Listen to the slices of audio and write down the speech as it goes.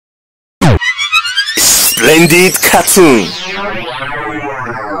Splendid cartoon.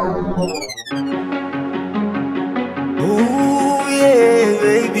 Oh yeah,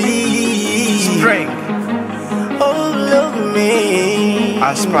 baby. Spring. Oh, love me.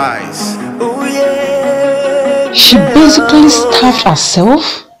 A spice. Oh yeah. She basically starved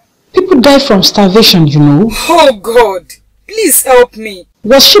herself? People die from starvation, you know. Oh God, please help me.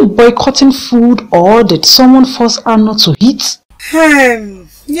 Was she boycotting food or did someone force her not to eat?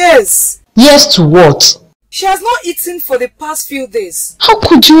 Yes. Yes to what? She has not eaten for the past few days. How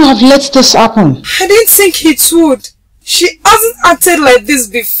could you have let this happen? I didn't think it would. She hasn't acted like this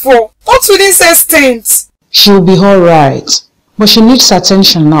before. Not to this extent. She'll be alright. But she needs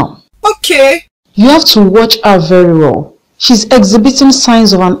attention now. Okay. You have to watch her very well. She's exhibiting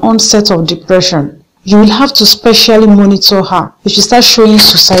signs of an onset of depression. You will have to specially monitor her if she starts showing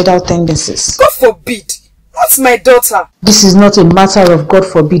suicidal tendencies. God forbid. That's my daughter. This is not a matter of God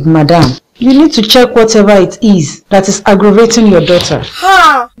forbid, madam. You need to check whatever it is that is aggravating your daughter.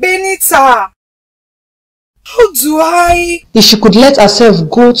 Benita. How do I? If she could let herself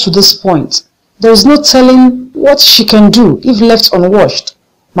go to this point, there is no telling what she can do if left unwashed.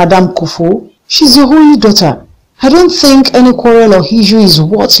 Madam Kofo, she's your only daughter. I don't think any quarrel or issue is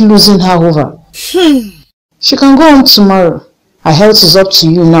worth losing her over. She can go home tomorrow. Her health is up to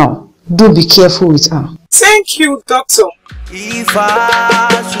you now. Do be careful with her. Thank you, doctor. If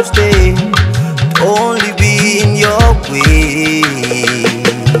I should stay, only be in your way.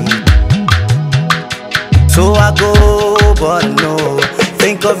 So I go, but no,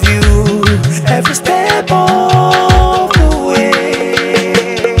 think of you every step of the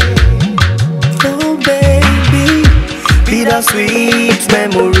way. Oh baby, be that sweet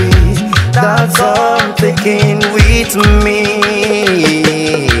memories that's all taken with me.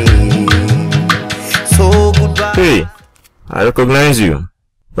 So goodbye. Hey, I recognize you.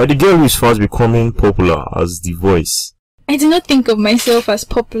 But the girl who is fast becoming popular as the voice. I do not think of myself as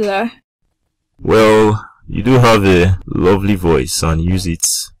popular. Well, you do have a lovely voice and use it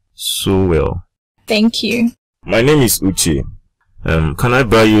so well. Thank you. My name is Uche. Can I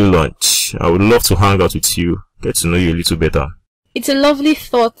buy you lunch? I would love to hang out with you, get to know you a little better. It's a lovely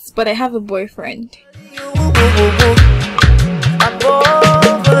thought, but I have a boyfriend.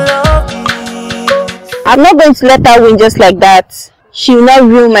 I'm not going to let her win just like that. She will not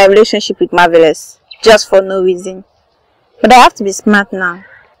ruin my relationship with Marvelous, just for no reason. But I have to be smart now.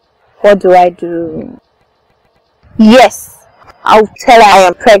 What do I do? Yes, I'll tell her I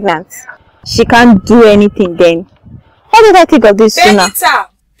am pregnant. She can't do anything then. Why did I think of this sooner? Benita,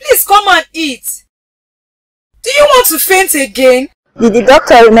 please come and eat. Do you want to faint again? Did the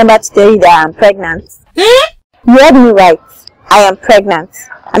doctor remember to tell you that I am pregnant? You heard me right. I am pregnant,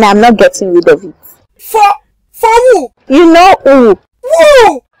 and I am not getting rid of it. For who? You know who?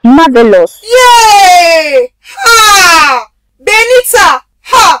 Who? Marvelous. Yay! Ha! Benita!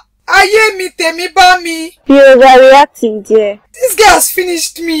 Ha! Aye mi temi ba mi. You're overreacting, dear. This girl has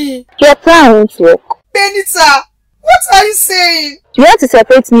finished me. Your plan won't work. Benita, what are you saying? You want to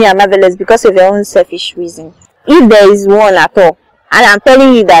separate me and Marvelous because of your own selfish reason. If there is one at all, and I'm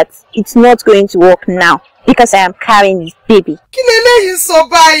telling you that it's not going to work now because I am carrying this baby. Kilele you so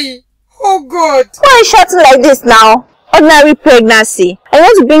bad. Oh God. Why are you shouting like this now? Ordinary pregnancy. I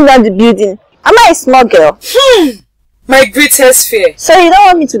want to bring down the building. Am I a small girl? My greatest fear. So you don't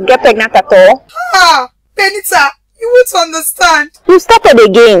want me to get pregnant at all? Benita, you won't understand. You started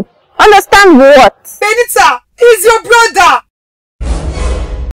again. Understand what? Benita, he's your brother.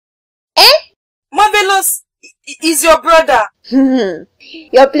 Marvelous is your brother.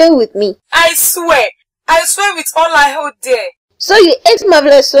 You're playing with me. I swear with all I hold dear. So you hate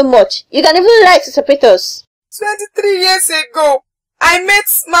Marvelous so much, you can even lie to separate us. 23 years ago, I met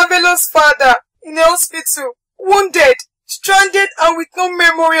Marvelous' father in a hospital, wounded, stranded and with no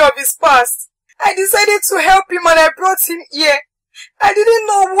memory of his past. I decided to help him and I brought him here. I didn't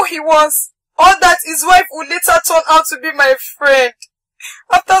know who he was, or that his wife would later turn out to be my friend.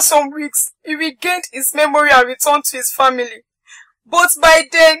 After some weeks, he regained his memory and returned to his family. But by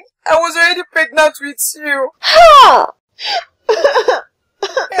then, I was already pregnant with you.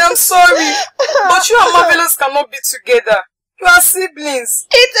 I'm sorry, but you and Marvelous cannot be together. You are siblings.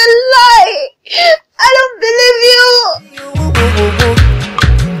 It's a lie! I don't believe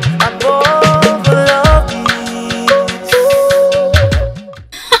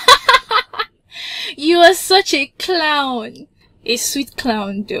you! You are such a clown. A sweet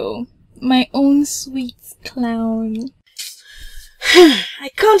clown though. My own sweet clown. I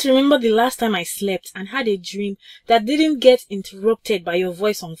can't remember the last time I slept and had a dream that didn't get interrupted by your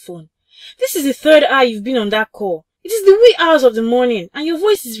voice on phone. This is the third hour you've been on that call. It is the wee hours of the morning and your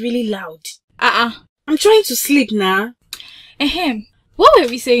voice is really loud. I'm I'm trying to sleep now. Ahem. What were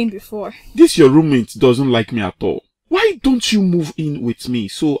we saying before? This your roommate doesn't like me at all. Why don't you move in with me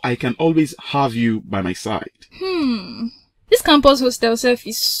so I can always have you by my side? This campus hostel self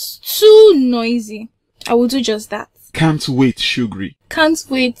is too noisy. I will do just that. Can't wait, Sugary. Can't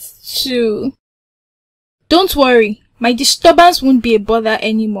wait to... Don't worry. My disturbance won't be a bother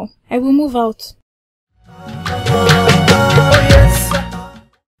anymore. I will move out.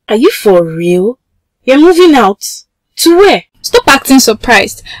 Are you for real? You're moving out? To where? Stop acting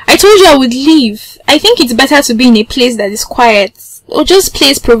surprised. I told you I would leave. I think it's better to be in a place that is quiet. Or just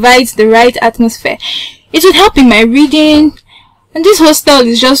place provides the right atmosphere. It would help in my reading. And this hostel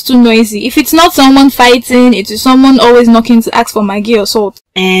is just too noisy. If it's not someone fighting, it is someone always knocking to ask for Maggie or salt.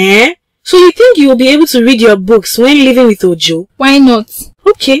 So you think you'll be able to read your books when living with Ojo? Why not?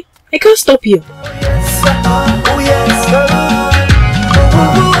 Okay, I can't stop you.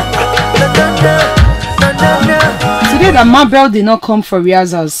 Today that Mabel did not come for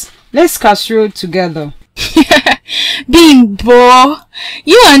rehearsals. Let's casserole together. Bimbo,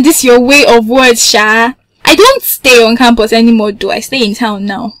 you and this your way of words, Sha. I don't stay on campus anymore, though. I stay in town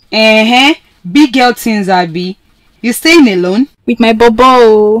now. Big girl things, Abby. You staying alone? With my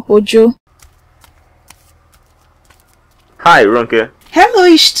bobo, Ojo. Hi, Ronke.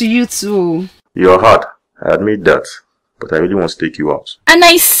 Hello-ish to you too. You're hot. I admit that. But I really want to take you out. And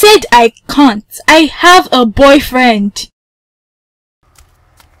I said I can't. I have a boyfriend.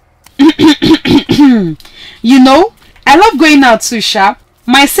 You know, I love going out too, Sharp.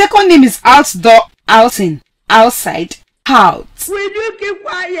 My second name is outdoor, outing, outside, out. Will you keep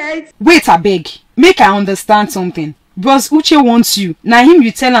quiet? Wait, I beg. Make I understand something. Bros Uche wants you. Now him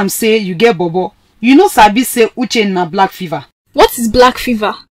you tell him say you get bobo. You know Sabi say Uche na black fever. What is black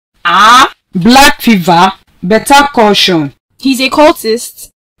fever? Black fever. Better caution. He's a cultist.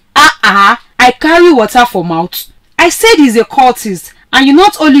 I carry water for mouth. I said he's a cultist. And you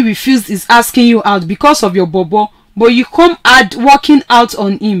not only refused his asking you out because of your bobo, but you come add working out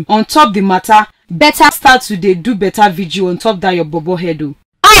on him on top the matter. Better start today, do better video on top that your bobo head.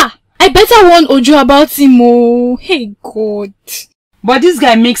 I better warn Ojo about him. Oh, hey God. But this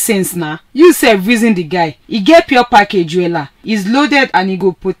guy makes sense now. You self reason the guy. He get pure package, Wella. He's loaded and he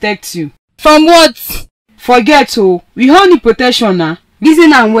go protect you. From what? Forget we all need protection now.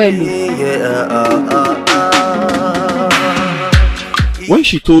 Reason and well. When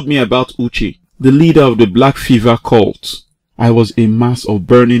she told me about Uche, the leader of the Black Fever cult, I was a mass of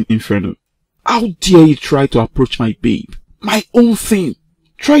burning inferno. How dare you try to approach my babe, my own thing,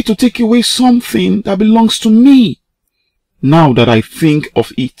 try to take away something that belongs to me. Now that I think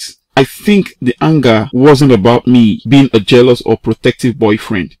of it, I think the anger wasn't about me being a jealous or protective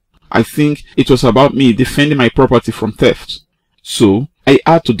boyfriend. I think it was about me defending my property from theft. So, I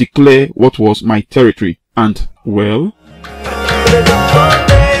had to declare what was my territory and, well...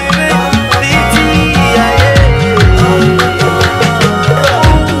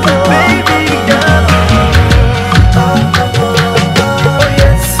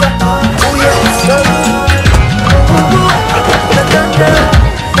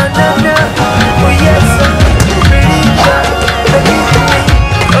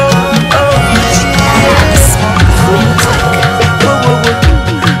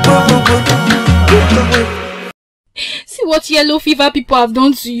 See what yellow fever people have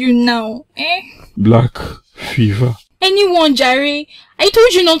done to you now, Black fever. Anyone, Jare? I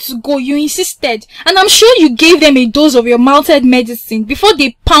told you not to go, you insisted. And I'm sure you gave them a dose of your malted medicine before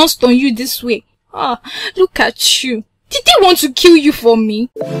they pounced on you this way. Look at you. Did they want to kill you for me?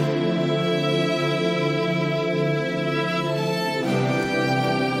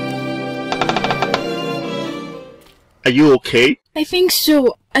 Are you okay? I think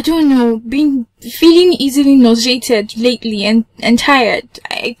so. I don't know. Been feeling easily nauseated lately and tired.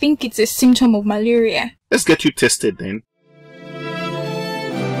 I think it's a symptom of malaria. Let's get you tested then.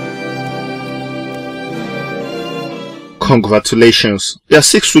 Congratulations. You're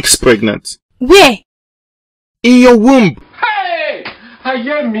 6 weeks pregnant. Where? In your womb. Hey!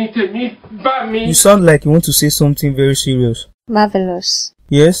 You sound like you want to say something very serious. Marvelous.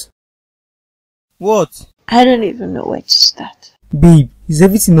 Yes? What? I don't even know where to start. Babe, is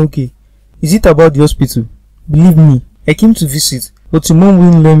everything okay? Is it about the hospital? Believe me, I came to visit, but your mom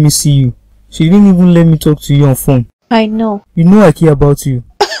wouldn't let me see you. She didn't even let me talk to you on phone. I know. You know I care about you.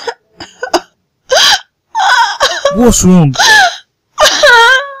 What's wrong?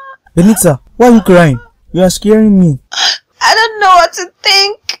 Benita, why are you crying? You are scaring me. I don't know what to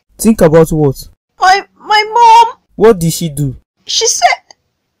think. Think about what? My mom. What did she do? She said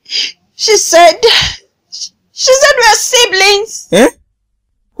we're siblings.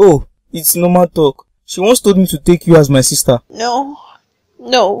 Oh, it's normal talk. She once told me to take you as my sister. No,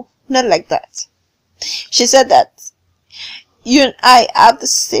 not like that. She said that you and I have the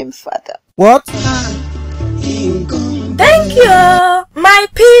same father. What? Thank you, my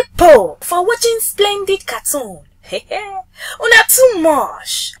people, for watching Splendid Cartoon. Una too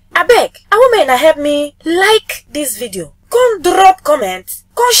much. I beg, a woman help me like this video. Come drop comment,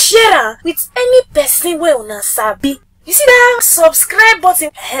 come share with any person where una sabi. You see that subscribe button?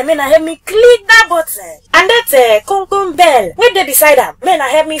 Help me click that button. And that come bell where they beside them.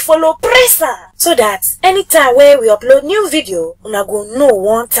 Help me follow press her. So that anytime where we upload new video, una go know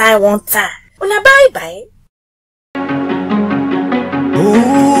one time. Una bye.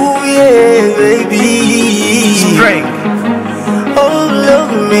 Ooh, yeah, baby. Strength. Oh,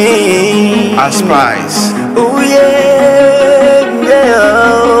 love me. And spice. Ooh, yeah,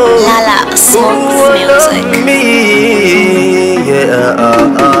 yeah. Lala, smoke music. Love me, yeah.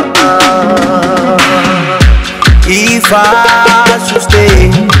 If I should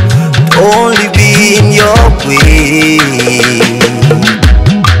stay, only be in your way.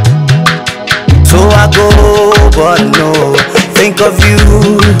 So I go, but no, think of you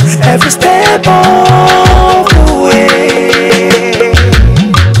every step of the way.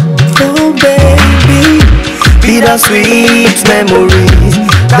 Oh baby, be that sweet memories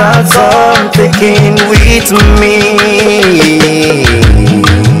that's all I'm taking with me.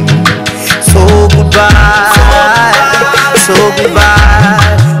 So goodbye, so goodbye.